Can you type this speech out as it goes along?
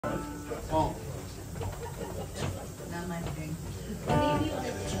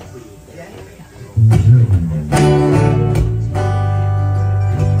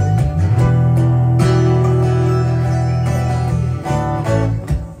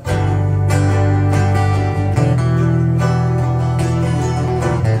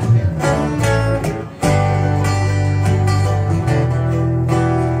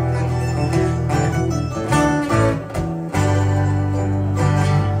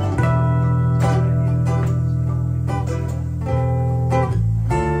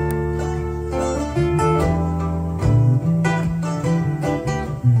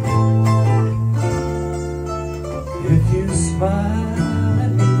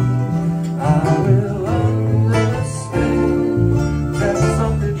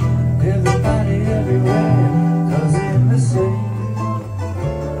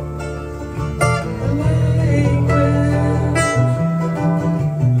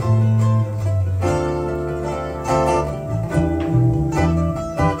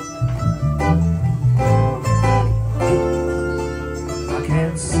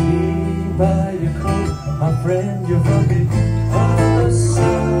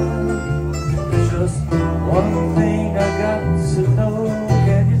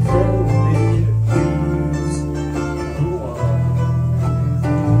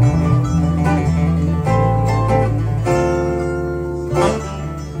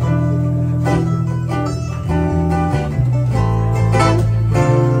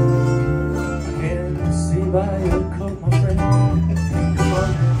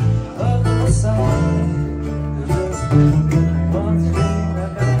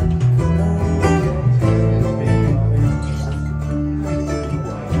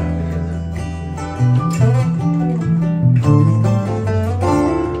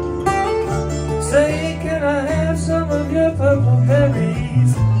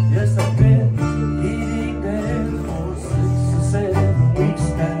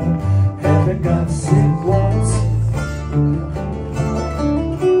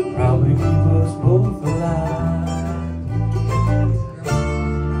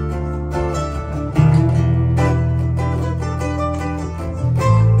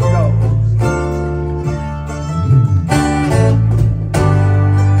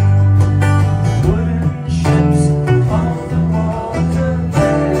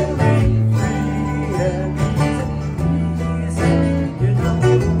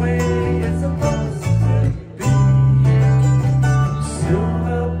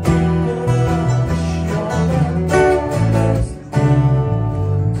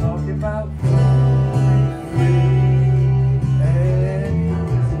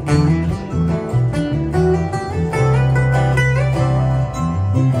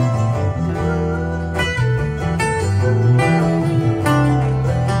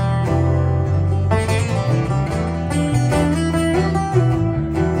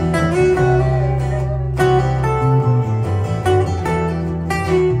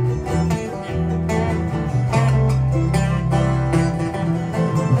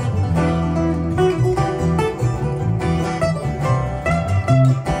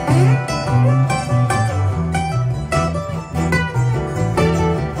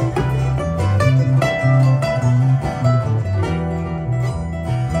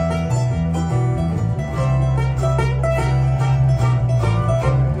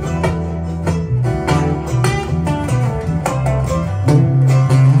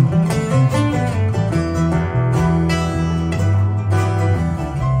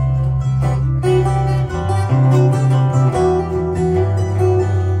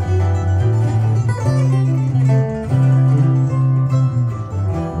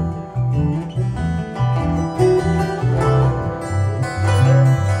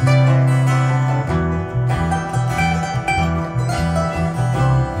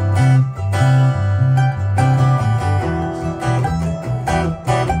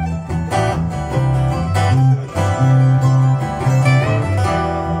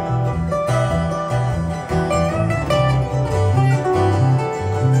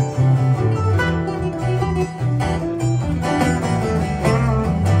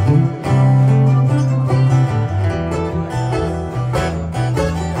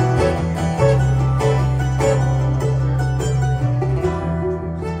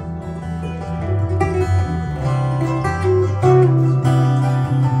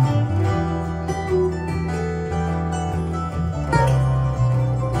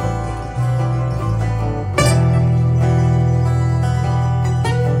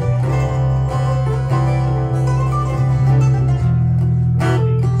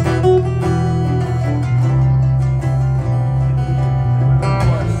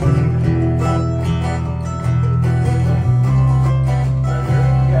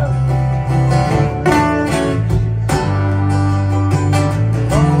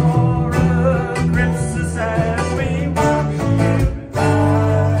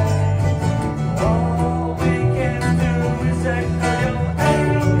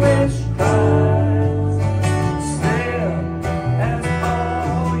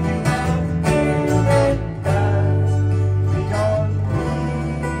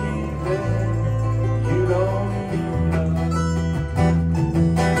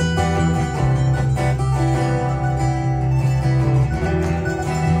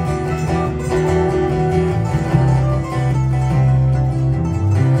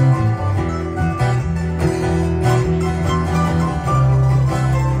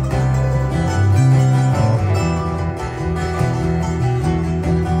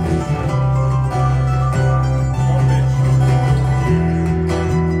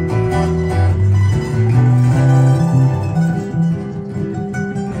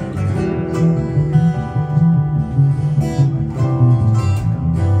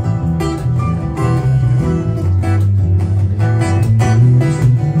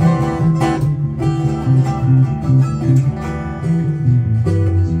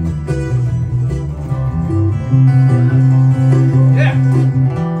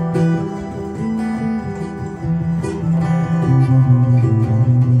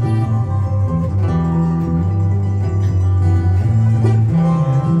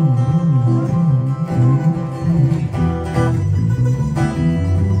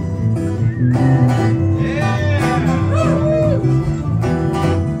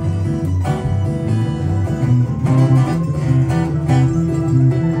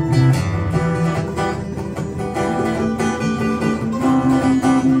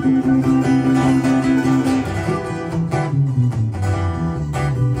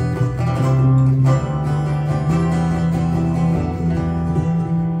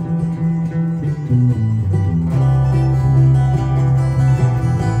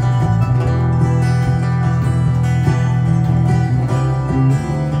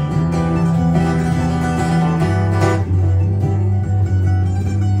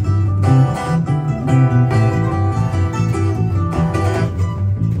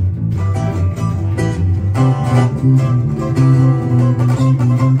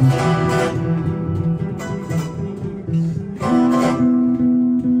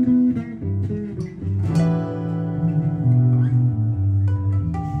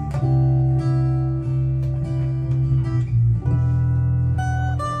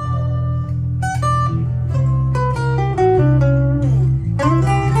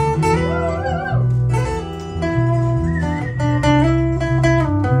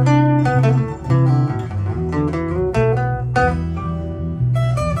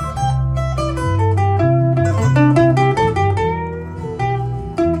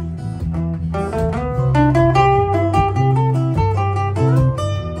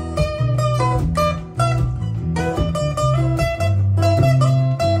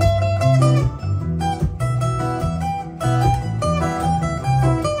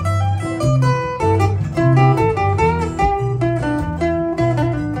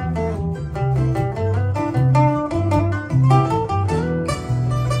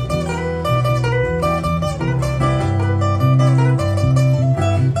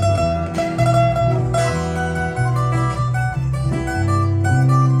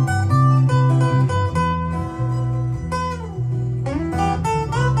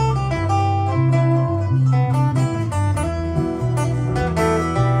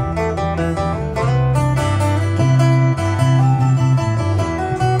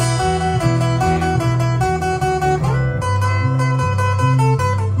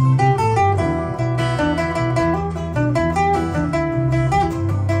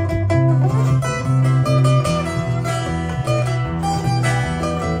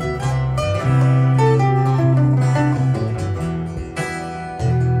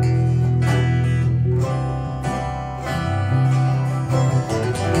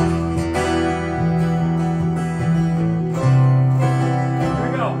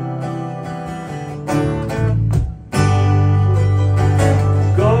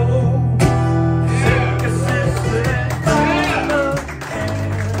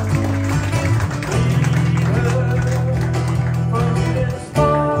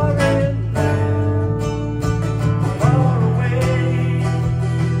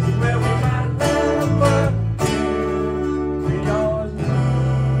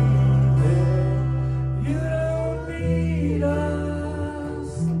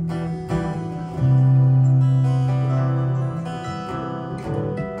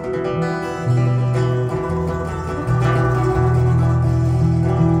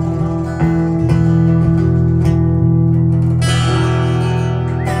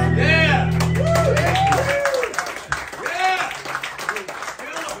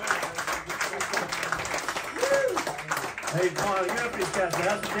Hey, come on, get up these cats.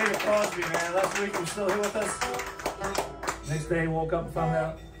 That's for David Crosby, man. Last week he was still here with us. Next day he woke up and found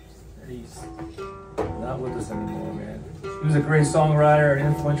out that he's not with us anymore, man. He was a great songwriter, an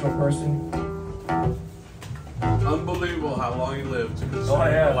influential person. Unbelievable how long he lived. Oh,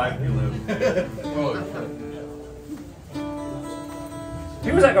 yeah. The life he lived. Oh,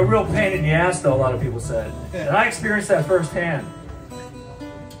 He was like a real pain in the ass, though, a lot of people said. And I experienced that firsthand.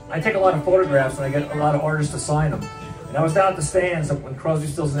 I take a lot of photographs and I get a lot of artists to sign them. And I was down at the stands when Crosby,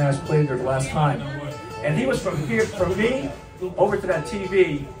 Stills, and Nash played there the last time. And he was from here, from me, over to that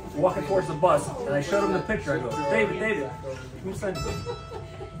TV, walking towards the bus. And I showed him the picture. I go, David, who sent it?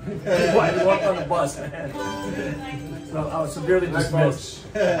 He walked on the bus, man. So I was severely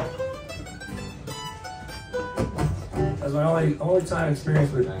dismissed. That was my only time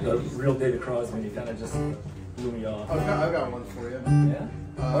experience with the real David Crosby. He kind of just blew me off. I've got one for you. Yeah?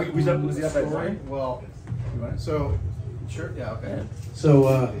 Was he up at 3? Well, so, sure, yeah, okay. Yeah. So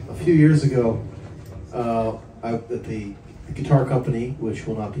a few years ago, at the guitar company, which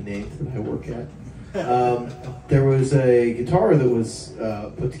will not be named, that I work at, there was a guitar that was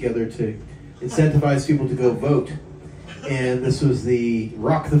put together to incentivize people to go vote. And this was the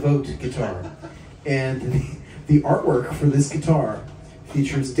Rock the Vote guitar. And the artwork for this guitar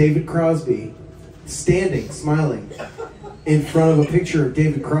features David Crosby standing, smiling, in front of a picture of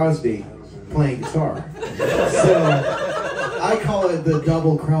David Crosby playing guitar. So I call it the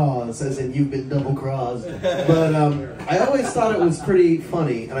double cross, as in you've been double crossed. But I always thought it was pretty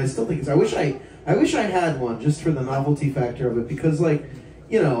funny, and I still think it's. I wish I had one just for the novelty factor of it, because, like,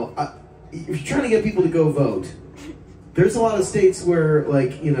 you know, if you're trying to get people to go vote, there's a lot of states where,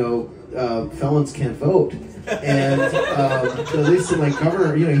 like, you know, felons can't vote. And at least in, like,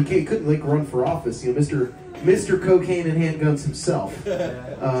 governor, you know, he couldn't, like, run for office. You know, Mr. Cocaine and Handguns himself.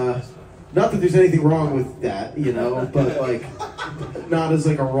 Not that there's anything wrong with that, you know, but, like, not as,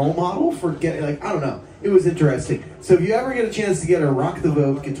 like, a role model for getting, like, I don't know. It was interesting. So if you ever get a chance to get a Rock the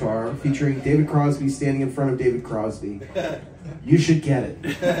Vote guitar featuring David Crosby standing in front of David Crosby, you should get it.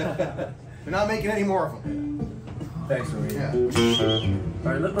 They're not making any more of them. Thanks, Rameen. Yeah.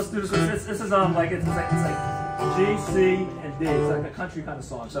 All right, let's do this. This is like G, C, and D. It's like a country kind of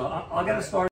song. So I'll get it started.